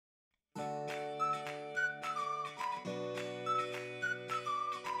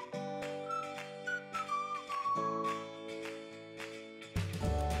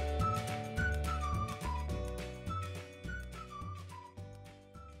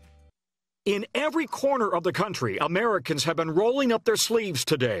In every corner of the country, Americans have been rolling up their sleeves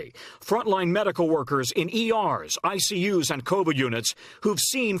today. Frontline medical workers in ERs, ICUs, and COVID units who've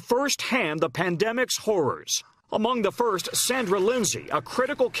seen firsthand the pandemic's horrors. Among the first, Sandra Lindsay, a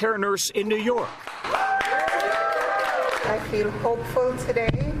critical care nurse in New York. I feel hopeful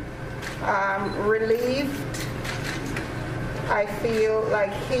today, relieved. I feel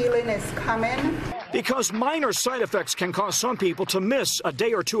like healing is coming. Because minor side effects can cause some people to miss a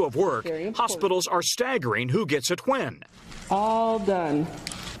day or two of work, hospitals are staggering who gets it when. All done.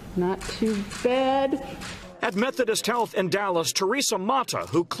 Not too bad. At Methodist Health in Dallas, Teresa Mata,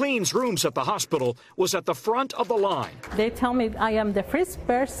 who cleans rooms at the hospital, was at the front of the line. They tell me I am the first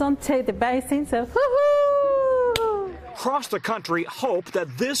person to take the vaccine, so woohoo! Across the country hope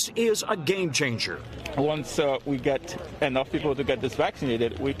that this is a game changer. Once we get enough people to get this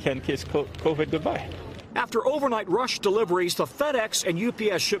vaccinated, we can kiss COVID goodbye. After overnight rush deliveries, the FedEx and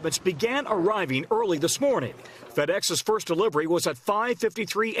UPS shipments began arriving early this morning. FedEx's first delivery was at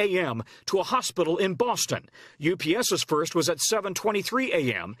 5:53 a.m. to a hospital in Boston. UPS's first was at 7:23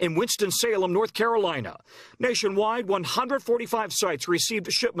 a.m. in Winston-Salem, North Carolina. Nationwide, 145 sites received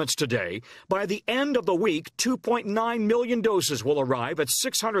shipments today. By the end of the week, 2.9 million doses will arrive at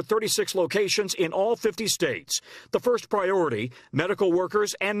 636 locations in all 50 states. The first priority, medical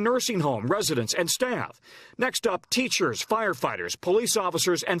workers and nursing home residents and staff. Next up, teachers, firefighters, police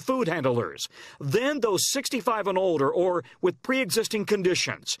officers, and food handlers. Then those 65 and older or with pre-existing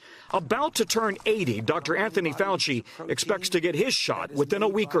conditions. About to turn 80, Dr. Anthony Fauci expects to get his shot within a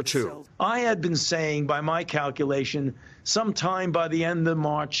week or two. I had been saying, by my calculation, sometime by the end of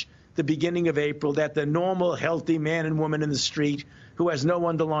March, the beginning of April, that the normal, healthy man and woman in the street who has no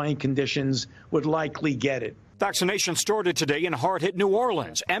underlying conditions would likely get it. Vaccination started today in hard-hit New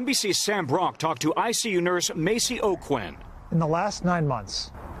Orleans. NBC's Sam Brock talked to ICU nurse Macy O'Quinn. In the last 9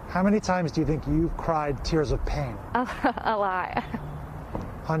 months, how many times do you think you've cried tears of pain? A lot.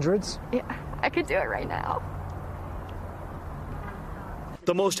 Hundreds? Yeah, I could do it right now.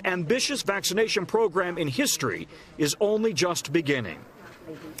 The most ambitious vaccination program in history is only just beginning.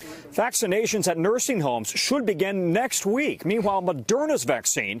 Vaccinations at nursing homes should begin next week. Meanwhile, Moderna's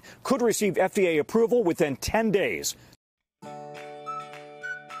vaccine could receive FDA approval within 10 days.